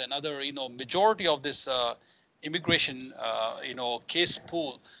 Indians, and other, majority of this immigration, case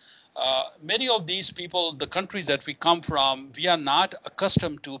pool, many of these people, the countries that we come from, we are not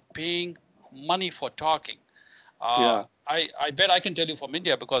accustomed to paying money for talking. Uh, yeah, I bet I can tell you from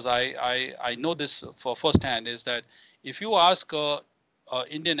India, because I know this for firsthand, is that if you ask a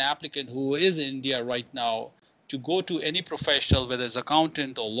Indian applicant who is in India right now to go to any professional, whether it's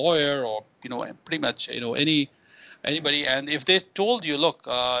accountant or lawyer or pretty much anybody, and if they told you, look,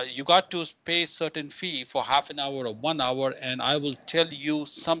 you got to pay certain fee for half an hour or 1 hour, and I will tell you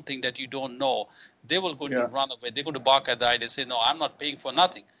something that you don't know, they will going to yeah, run away. They're going to bark at the idea and say, no, I'm not paying for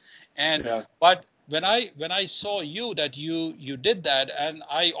nothing. And yeah, but when I saw you that you did that, and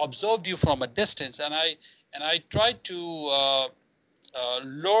I observed you from a distance, and I tried to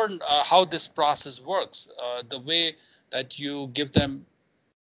learn how this process works, the way that you give them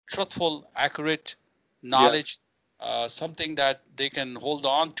truthful, accurate knowledge, yes, something that they can hold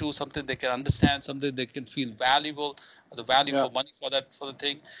on to, something they can understand, something they can feel valuable, the value yeah, for money for the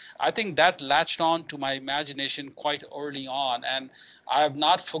thing. I think that latched on to my imagination quite early on, and I have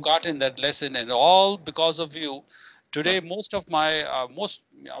not forgotten that lesson, and all because of you. yeah, Today, most of my I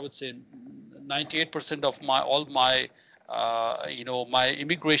would say 98% of my my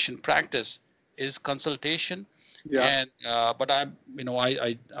immigration practice is consultation, Yeah. And but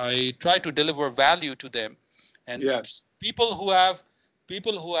I try to deliver value to them. And Yes. people who have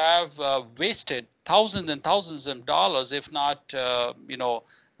wasted thousands and thousands of dollars, if not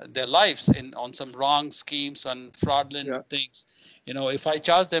their lives in on some wrong schemes and fraudulent Yeah. things. If I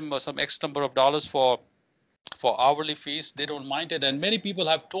charge them some X number of dollars for hourly fees, they don't mind it. And many people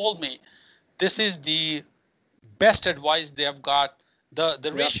have told me this is the best advice they have got. The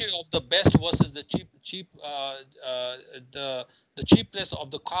Yeah. ratio of the best versus the the cheapness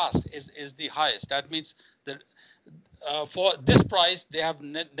of the cost is the highest. That means that for this price they have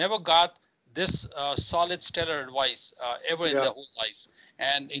never got this solid stellar advice ever in Yeah. their whole lives.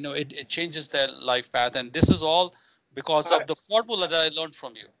 And it changes their life path. And this is all because I, of the formula that I learned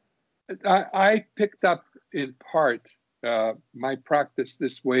from you. I picked up in part my practice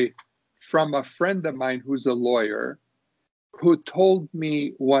this way from a friend of mine who's a lawyer who told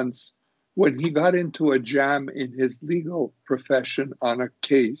me once when he got into a jam in his legal profession on a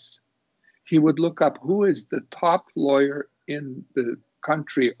case, he would look up who is the top lawyer in the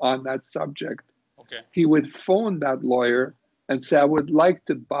country on that subject. Okay. He would phone that lawyer and say, I would like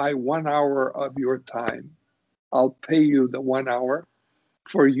to buy 1 hour of your time. I'll pay you the 1 hour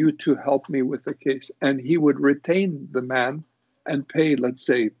for you to help me with the case. And he would retain the man and pay, let's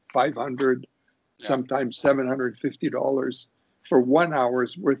say, 500, Yeah. sometimes $750 for 1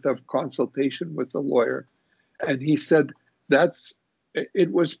 hour's worth of consultation with the lawyer. And he said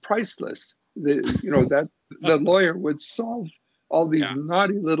it was priceless. That the lawyer would solve all these Yeah.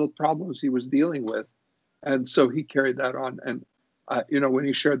 naughty little problems he was dealing with. And so he carried that on. And, when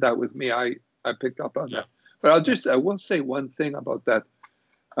he shared that with me, I picked up on Yeah. that. But I will say one thing about that.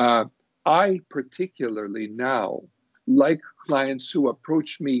 Uh, I particularly now like clients who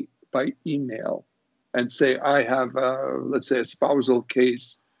approach me by email and say, I have, let's say, a spousal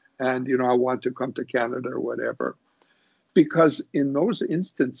case and, I want to come to Canada or whatever. Because in those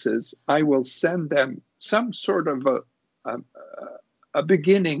instances, I will send them some sort of a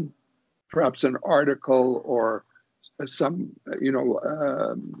beginning, perhaps an article or some,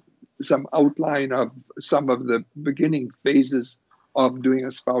 some outline of some of the beginning phases of doing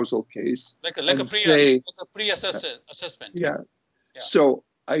a spousal case, and say, like a pre-assessment. yeah. Yeah. So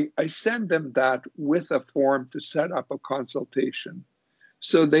I send them that with a form to set up a consultation.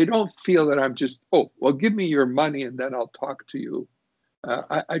 So they don't feel that I'm just, oh, well, give me your money and then I'll talk to you.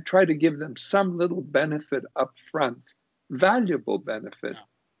 I try to give them some little benefit up front, valuable benefit, Yeah.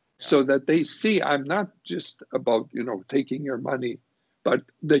 so that they see I'm not just about, taking your money, but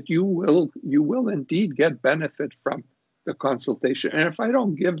that you will indeed get benefit from the consultation. And if I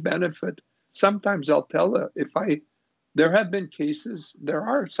don't give benefit, sometimes I'll tell there have been cases, there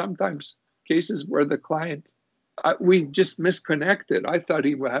are sometimes cases where the client, we just misconnected. I thought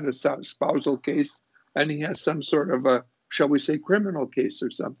he had a spousal case and he has some sort of a, shall we say, criminal case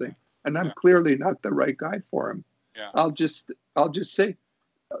or something. And I'm clearly not the right guy for him. Yeah. I'll just say,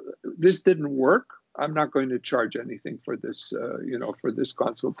 this didn't work. I'm not going to charge anything for this, for this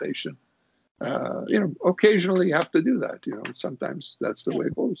consultation. Occasionally you have to do that. Sometimes that's the way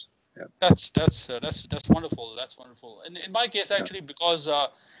it goes. Yeah. That's wonderful. That's wonderful. In my case, actually, because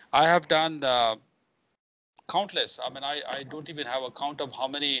I have done countless. I mean, I don't even have a count of how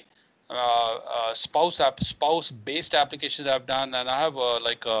many spouse-based applications I've done, and I have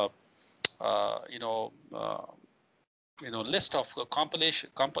list of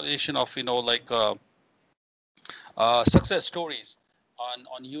compilation of success stories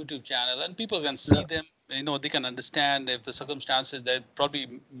on YouTube channel, and people can see them. They can understand if the circumstances, they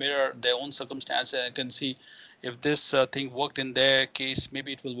probably mirror their own circumstances and can see if this thing worked in their case,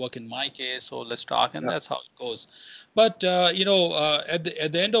 maybe it will work in my case. So let's talk, and that's how it goes. But at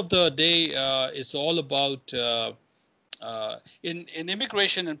the end of the day, it's all about in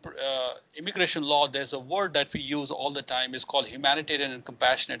immigration and immigration law. There's a word that we use all the time. It's called humanitarian and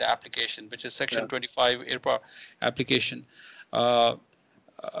compassionate application, which is Section 25 IRPA application.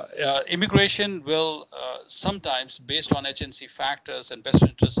 Immigration will sometimes, based on HNC factors and best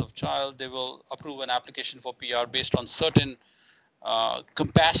interests of child, they will approve an application for PR based on certain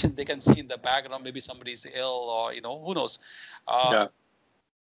compassion they can see in the background. Maybe somebody's ill, or who knows.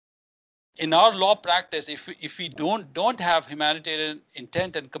 In our law practice, if we don't have humanitarian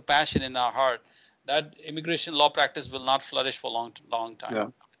intent and compassion in our heart, that immigration law practice will not flourish for long time. Yeah.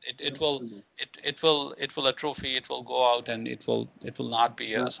 It will atrophy. It will go out, and it will not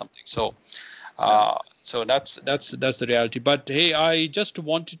be something. So so that's the reality. But hey, I just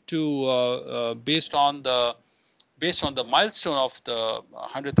wanted to based on the milestone of the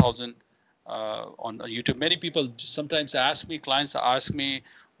 100,000 on YouTube. Many people sometimes clients ask me,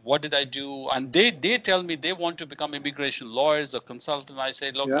 what did I do? And they tell me they want to become immigration lawyers or consultant. I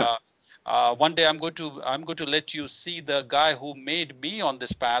say, look, Yeah. one day I'm going to let you see the guy who made me on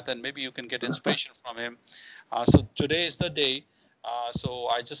this path, and maybe you can get inspiration from him. So today is the day. So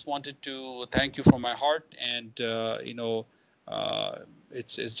I just wanted to thank you from my heart, and uh,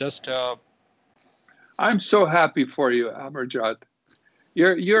 it's just I'm so happy for you, Amarjot.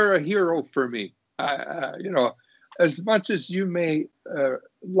 You're a hero for me. As much as you may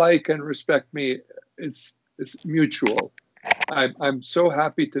like and respect me, it's mutual. I'm so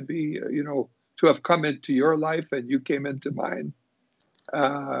happy to be, to have come into your life and you came into mine.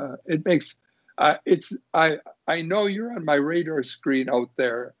 It makes it's I know you're on my radar screen out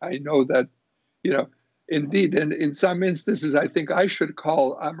there. I know that, you know, indeed, and in some instances, I think I should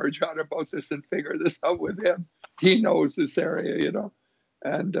call Amarjot about this and figure this out with him. He knows this area,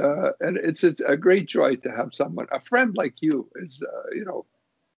 and it's a great joy to have someone, a friend like you, is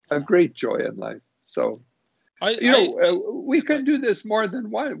a great joy in life. So we go can do this more than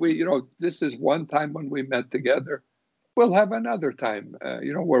one. This is one time when we met together. We'll have another time,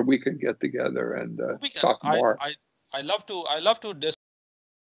 where we can get together and we can talk more. I love to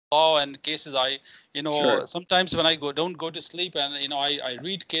law and cases. Sure. Sometimes when I don't go to sleep, and I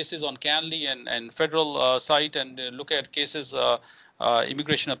read cases on Canley and federal site, and look at cases,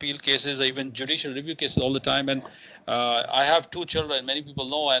 immigration appeal cases, even judicial review cases all the time. And I have two children, many people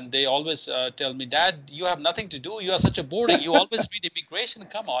know, and they always tell me, Dad, you have nothing to do, you are such a boring, you always read immigration,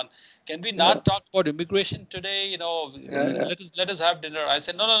 come on, can we Yeah, not talk about immigration today? yeah, Let us have dinner. I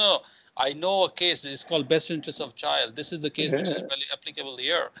said, no, I know a case. It's called best interest of child. This is the case which is yeah, really applicable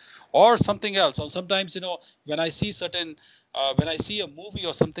here, or something else. Or sometimes, when I see when I see a movie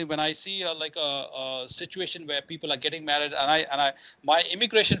or something, when I see like a situation where people are getting married, and my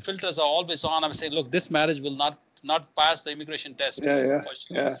immigration filters are always on. I'm saying, look, this marriage will not pass the immigration test yeah, yeah, for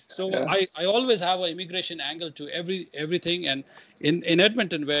sure. yeah, So yeah. I always have an immigration angle to everything. And in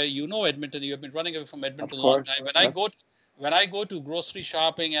Edmonton, where Edmonton, you have been running away from Of Edmonton a long course. time. Yeah, When I go to grocery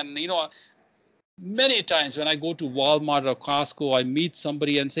shopping, and many times when I go to Walmart or Costco, I meet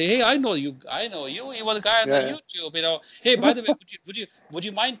somebody and say, "Hey, I know you. You were the guy on the yeah, YouTube. Hey, by the way, would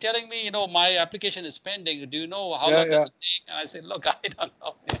you mind telling me? My application is pending. Do you know how yeah, long does yeah, it take?" And I say, "Look, I don't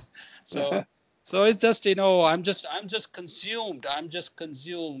know." So, yeah. so it's just I'm just consumed. I'm just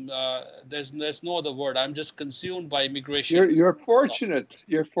consumed. There's no other word. I'm just consumed by You're immigration you're law. fortunate.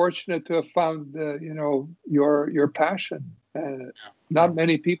 You're fortunate to have found your passion. Yeah. Not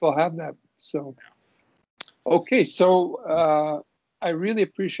many people have that. So okay, so I really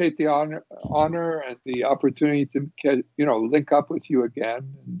appreciate the honor and the opportunity to link up with you again,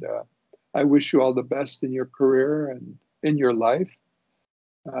 and I wish you all the best in your career and in your life.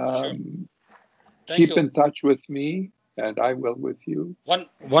 Sure. Um, Thank Keep you. in touch with me, and I will with you. One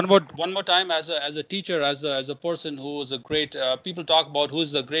more time, as a teacher, as a person who is a great people talk about who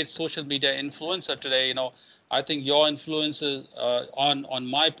is a great social media influencer today. I think your influences on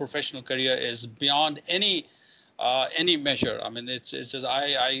my professional career is beyond any measure. I mean, it's just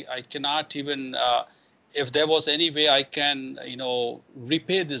I cannot even if there was any way I can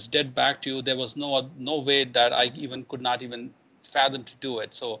repay this debt back to you, there was no way that I even could not even fathom to do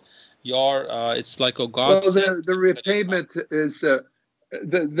it. So your it's like a Well, godsend the that you have. repayment is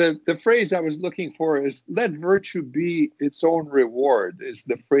the phrase I was looking for is "let virtue be its own reward" is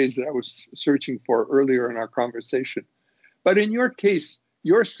the phrase that I was searching for earlier in our conversation. But in your case,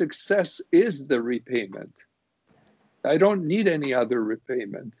 your success is the repayment. I don't need any other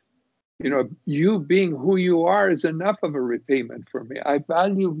repayment. You being who you are is enough of a repayment for me. I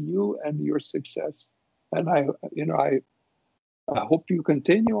value you and your success, and I hope you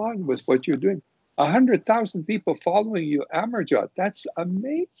continue on with what you're doing. 100,000 people following you, Amarjot. That's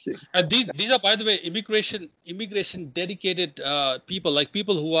amazing. And these are, by the way, immigration dedicated people, like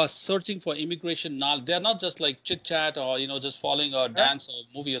people who are searching for immigration knowledge. They're not just like chit chat or just following a Yeah, dance or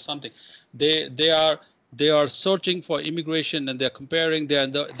movie or something. They are searching for immigration, and they're comparing. They are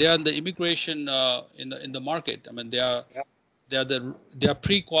in the immigration in the market. I mean, yeah, they are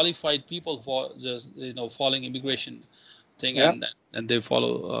pre-qualified people for just following immigration thing, yeah. and they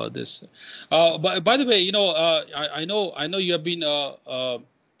follow this. By the way, I know you have been a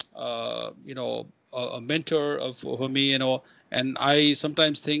mentor for me, and I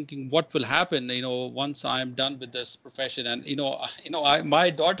sometimes thinking what will happen, once I'm done with this profession. And my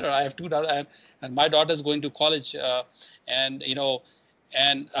daughter, I have two daughters, and my daughter is going to college, and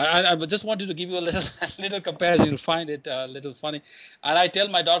And I just wanted to give you a little little comparison. You'll find it a little funny. And I tell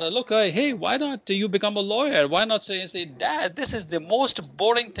my daughter, look, hey, why not you become a lawyer? Why not say, Dad, this is the most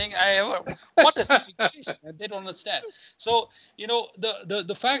boring thing I ever. What is immigration? And they don't understand. So,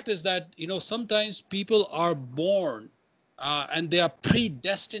 the fact is that, sometimes people are born and they are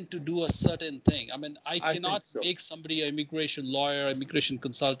predestined to do a certain thing. I mean, I I think cannot so. make somebody an immigration lawyer, immigration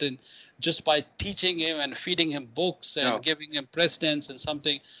consultant, just by teaching him and feeding him books and No. giving him precedents and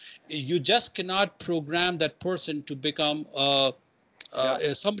something. You just cannot program that person to become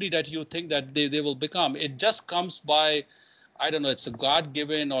somebody that you think that they will become. It just comes by, I don't know, it's a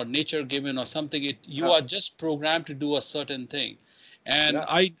God-given or nature-given or something. You Yeah. are just programmed to do a certain thing. And Yeah.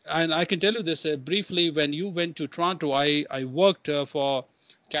 I can tell you this briefly. When you went to Toronto, I worked for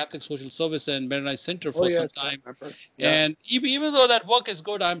Catholic Social Service and Mennonite Center Oh for some yes, I time. remember. Yeah. And even though that work is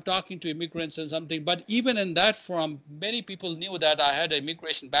good, I'm talking to immigrants and something. But even in that forum, many people knew that I had an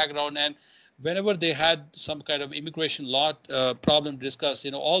immigration background, and whenever they had some kind of immigration law problem to discuss,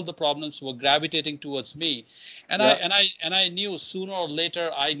 all the problems were gravitating towards me, and I Yeah. and I and I knew sooner or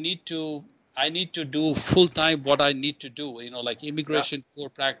later I need to do full time what I need to do, like Yeah. immigration core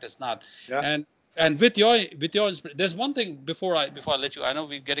practice, not. Yeah. And with your there's one thing before I let you. I know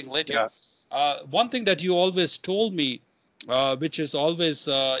we're getting late here. Yeah. One thing that you always told me, which is always,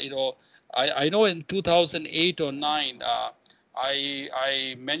 I know in 2008 or 9,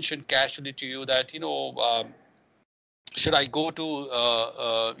 I mentioned casually to you that, should I go to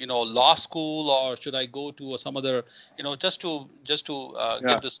law school, or should I go to some other, just to Yeah.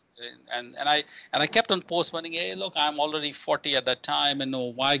 give this. And I kept on postponing. Hey, look, I'm already 40 at that time, and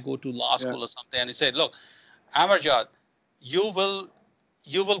why go to law Yeah. school or something? And he said, look, Amarjot, you will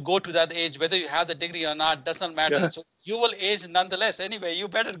you will go to that age whether you have the degree or not, does not matter. Yeah. So you will age nonetheless anyway. You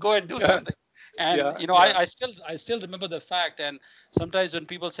better go and do Yeah. something. And Yeah. Yeah. I still remember the fact. And sometimes when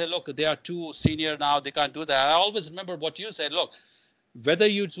people say, look, they are too senior now, they can't do that, I always remember what you said. Look, whether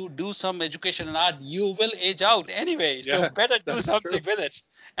you do some education or not, you will age out anyway. So Yeah. better do That's true. something with it.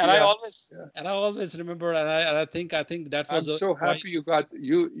 And I Yeah. always Yeah. and I always remember, and I think that was I'm a so happy wise. you got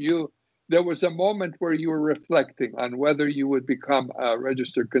you. There was a moment where you were reflecting on whether you would become a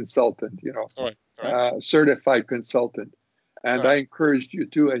registered consultant, Correct, correct, certified consultant, and I correct. encouraged you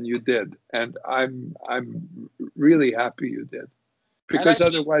to, and you did, and I'm really happy you did, And I because see.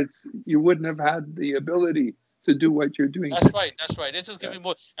 otherwise you wouldn't have had the ability to do what you're doing That's today. right. That's right. It's just Yeah. giving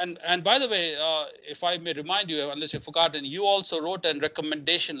more. And by the way, if I may remind you, unless you've forgotten, you also wrote a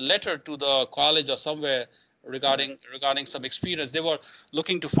recommendation letter to the college or somewhere Yeah. regarding some experience. They were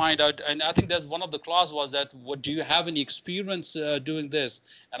looking to find out, and I think there's one of the clause was that, what do you have any experience doing this?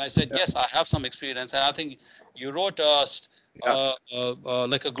 And I said, Yeah. yes, I have some experience. And I think you wrote Yeah.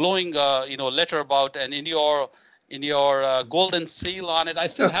 like a glowing letter about, and in your golden seal on it. I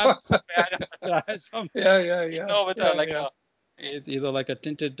still have it somewhere. I have some, Yeah. Yeah. Yeah. with Yeah. like Yeah. like a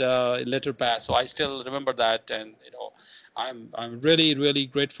tinted letter pad. So I still remember that, and I'm really really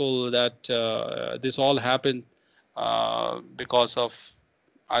grateful that this all happened because of,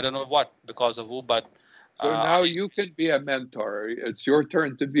 I don't know what, because of who, but So now I you can be a mentor. It's your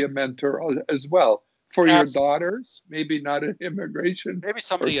turn to be a mentor as well for your abs daughters, maybe not in immigration maybe or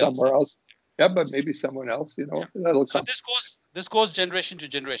somebody else. somewhere else. Yeah, but maybe someone else, Yeah. that'll So come. this goes generation to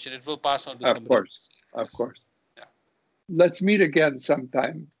generation. It will pass on to Of somebody course. else. Of Yes. course. Yeah. Let's meet again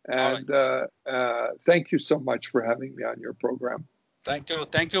sometime. All right. And thank you so much for having me on your program. Thank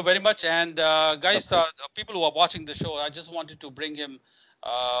you very much. And Of guys, course. the people who are watching the show, I just wanted to bring him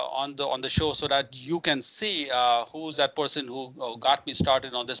on the show so that you can see who's that person who got me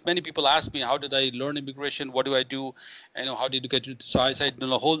started on this. Many people ask me, how did I learn immigration? What do I do? How did you get to? So I said, no,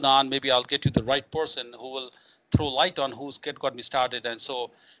 hold on, maybe I'll get you the right person who will throw light on who's got me started. And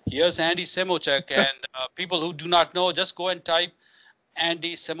so here's Andy Semochek. And people who do not know, just go and type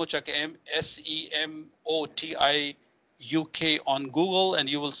Andy Semochuk, SEMOTI UK on Google, and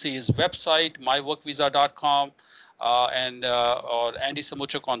you will see his website, myworkvisa.com, or Andy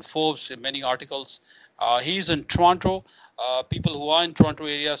Semochuk on Forbes, many articles. He's in Toronto. People who are in Toronto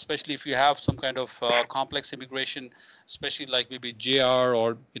area, especially if you have some kind of complex immigration, especially like maybe JR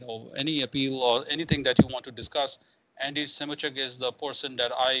or any appeal or anything that you want to discuss, Andy Semochuk is the person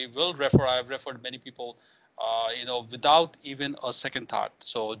that I will refer. I've referred many people without even a second thought.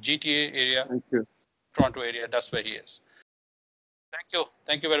 So GTA area, Thank you. Toronto area, that's where he is. Thank you.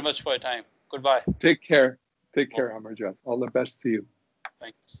 Thank you very much for your time. Goodbye. Take care. Take Well, care, Amarjot. All the best to you.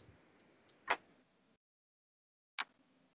 thanks.